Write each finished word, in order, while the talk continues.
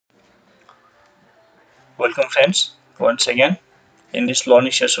Welcome friends once again in this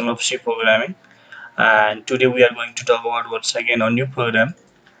learning session of C programming, and today we are going to talk about once again a new program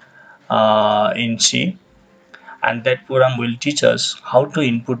in C, and that program will teach us how to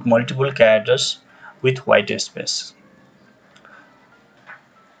input multiple characters with white space.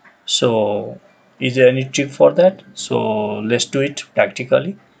 So is there any trick for that? So let's do it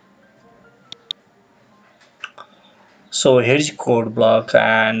practically. So here is code block,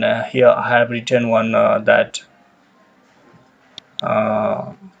 and here I have written one that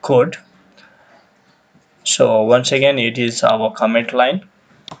code. So once again it is our comment line.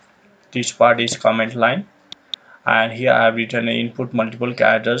 This part is comment line, and here I have written input multiple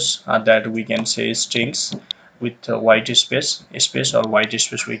characters that we can say strings with white space or white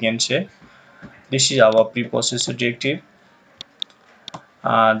space we can say. This is our preprocessor directive.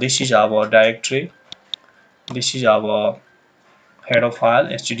 This is our directory. This is our header file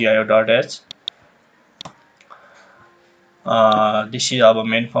stdio.h. This is our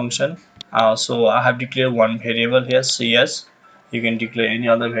main function. So I have declared one variable here, cs. You can declare any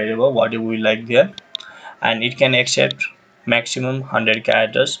other variable whatever we like there, and it can accept maximum 100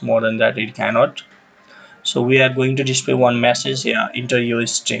 characters. More than that it cannot. So we are going to display one message here, enter your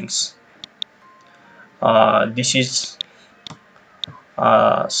strings. This is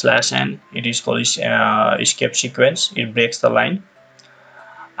 /n. It is called escape sequence. It breaks the line,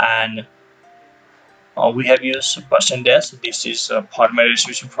 and we have used %s. This is a formatted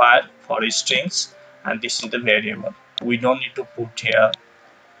specifier for strings, and this is the variable. We don't need to put here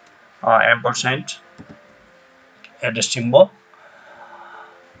ampersand at the symbol.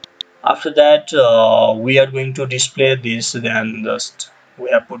 After that we are going to display this, then just we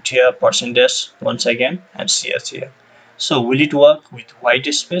have put here percentage once again and cs here. So will it work with white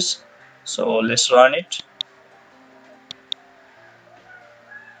space? So let's run it.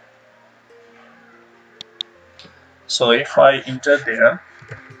 So if I enter there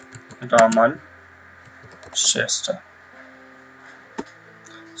Raman Shesta,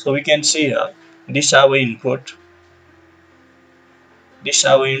 so we can see here this our input,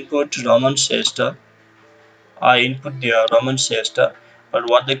 Raman Shesta. I input there Raman Shesta, but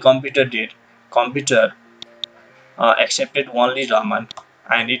what the computer did, computer accepted only Raman,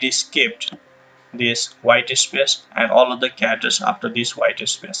 and it escaped this white space and all of the characters after this white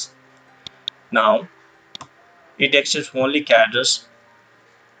space. Now it accepts only characters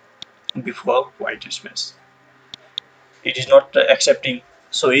before white space. It is not accepting.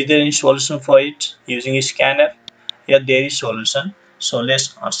 So is there any solution for it using scanf? Yeah, there is solution. So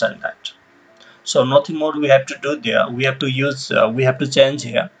let's understand that. So nothing more we have to do there. We have to use we have to change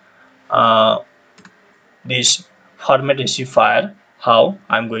here uh, this format specifier. How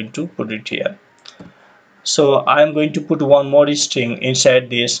I'm going to put it here. So I'm going to put one more string inside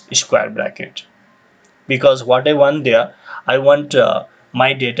this square bracket, because what I want there, I want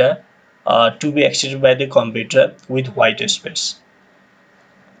my data to be accessed by the computer with white space.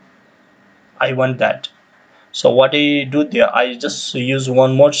 I want that. So what I do there, I just use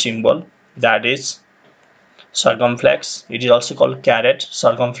one more symbol, that is circumflex. It is also called caret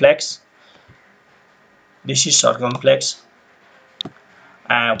circumflex. This is circumflex,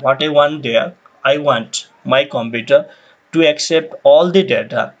 and what I want there, I want my computer to accept all the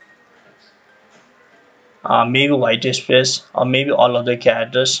data, maybe white space or maybe all other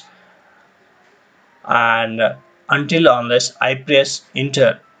characters, and until unless I press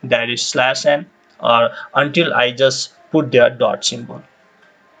enter, that is /n, or until I just put their dot symbol.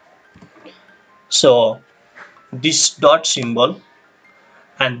 So this dot symbol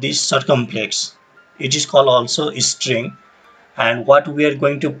and this circumflex, it is called also string, and what we are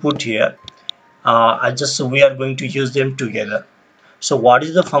going to put here, we are going to use them together. So what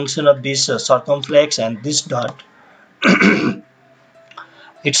is the function of this circumflex and this dot?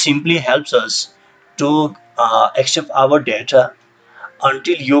 It simply helps us to accept our data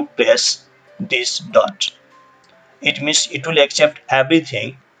until you press this dot. It means it will accept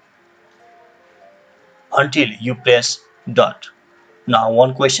everything until you press dot. Now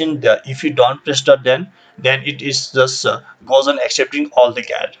one question there, if you don't press dot, then it is just goes on accepting all the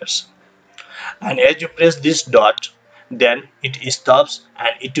characters, and as you press this dot, then it stops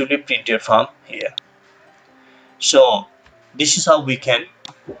and it will be printed from here. So this is how we can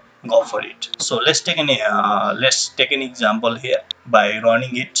go for it. So let's take an example here by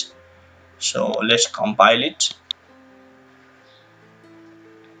running it. So let's compile it.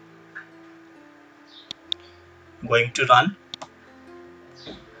 Going to run.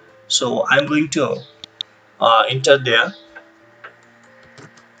 So I'm going to enter there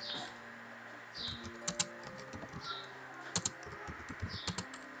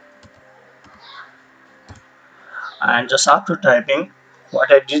and just after typing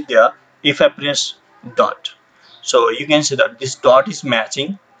what I did there, if I press dot, so you can see that this dot is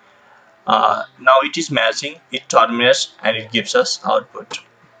matching. Now it is matching, it terminates and it gives us output.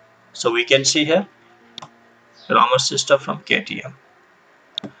 So we can see here grammar system from KTM.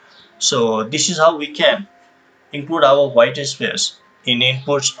 So this is how we can include our white space in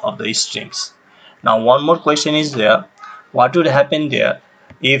inputs of the strings. Now one more question is there, what would happen there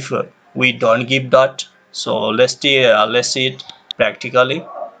if we don't give dot? So let's see it practically.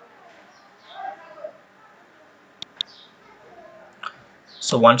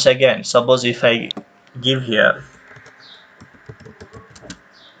 So once again, suppose if I give here,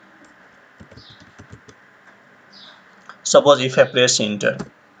 suppose if I press enter,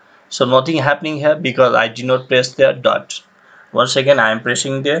 so nothing happening here because I did not press the dot. Once again I am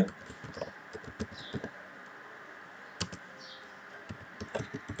pressing there,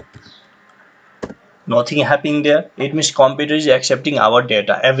 nothing happening there. It means computer is accepting our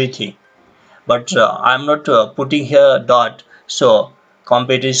data, everything, but I'm not putting here dot, so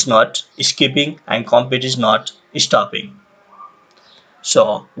computer is not skipping and computer is not stopping.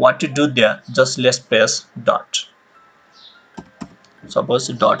 So what to do there, just let's press dot. Suppose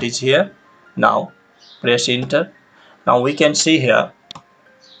dot is here, now press enter. Now we can see here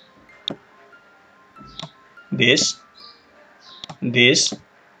this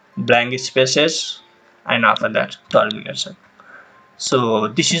blank spaces and after that termination. So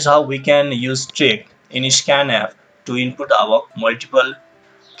this is how we can use trick in scanf to input our multiple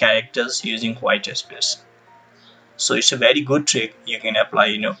characters using white space. So it's a very good trick you can apply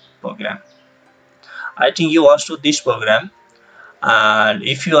in your program. I think you understood this program, and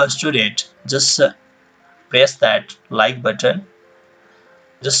if you understood it, just press that like button,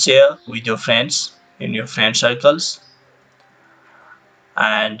 just share with your friends in your friend circles,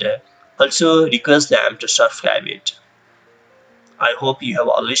 and also request them to subscribe it. I hope you have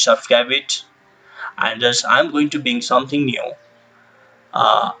already subscribed it, and thus I'm going to bring something new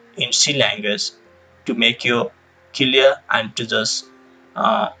in C language to make you clear and to just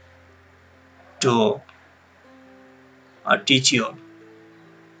uh, to teach you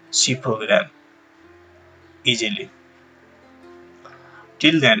C program easily.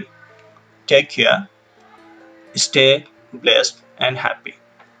 Till then, take care, stay blessed and happy.